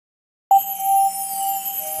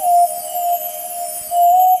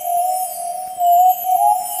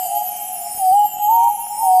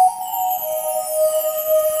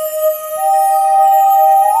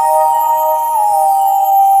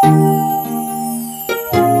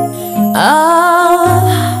I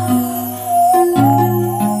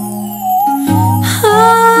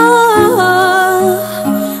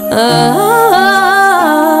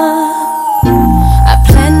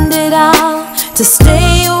planned it all to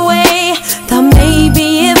stay away. Thought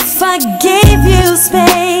maybe if I gave you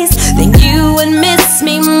space, then you would miss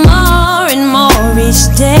me more and more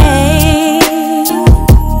each day.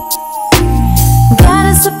 Got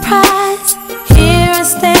a surprise, here I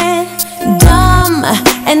stand, dumb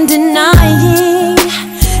and denying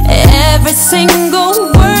every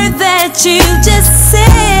single word that you just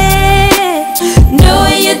said. No,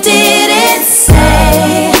 you didn't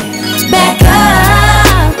say. Back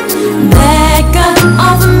up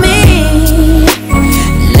off of me.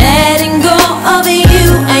 Letting go of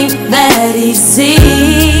you ain't that easy.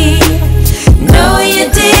 No, you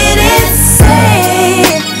didn't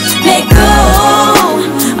say. Let go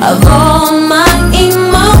of all my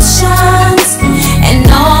emotions and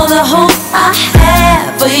all the hope I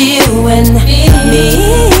have for you and me.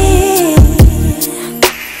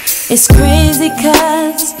 It's crazy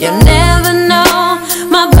cause you'll never know.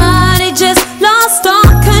 My body just lost all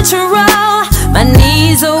control. My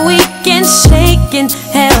knees are weak and shaking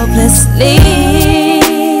helplessly.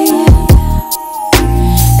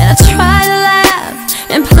 And I try to laugh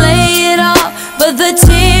and play it off, but the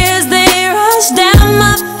tears, they rush down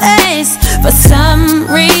my face. For some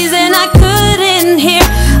reason I couldn't hear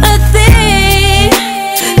a thing.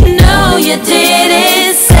 No, you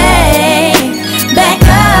didn't say. Back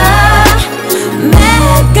up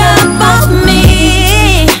off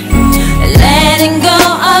me. Letting go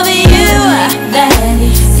of you, that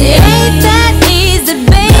ain't that easy,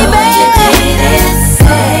 baby. No, you didn't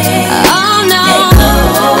say. Oh no,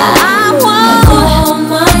 I want all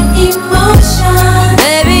my emotions,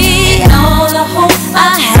 baby, and all the hope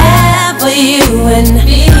I have for you and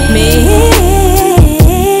me.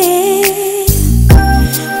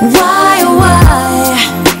 Why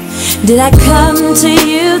did I come to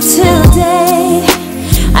you today?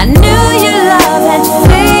 I knew your love had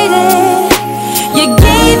faded. You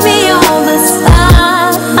gave me all the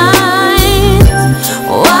signs.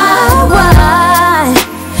 Why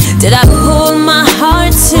did I pull my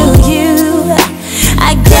heart to you?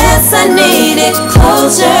 I guess I needed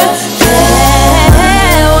closure.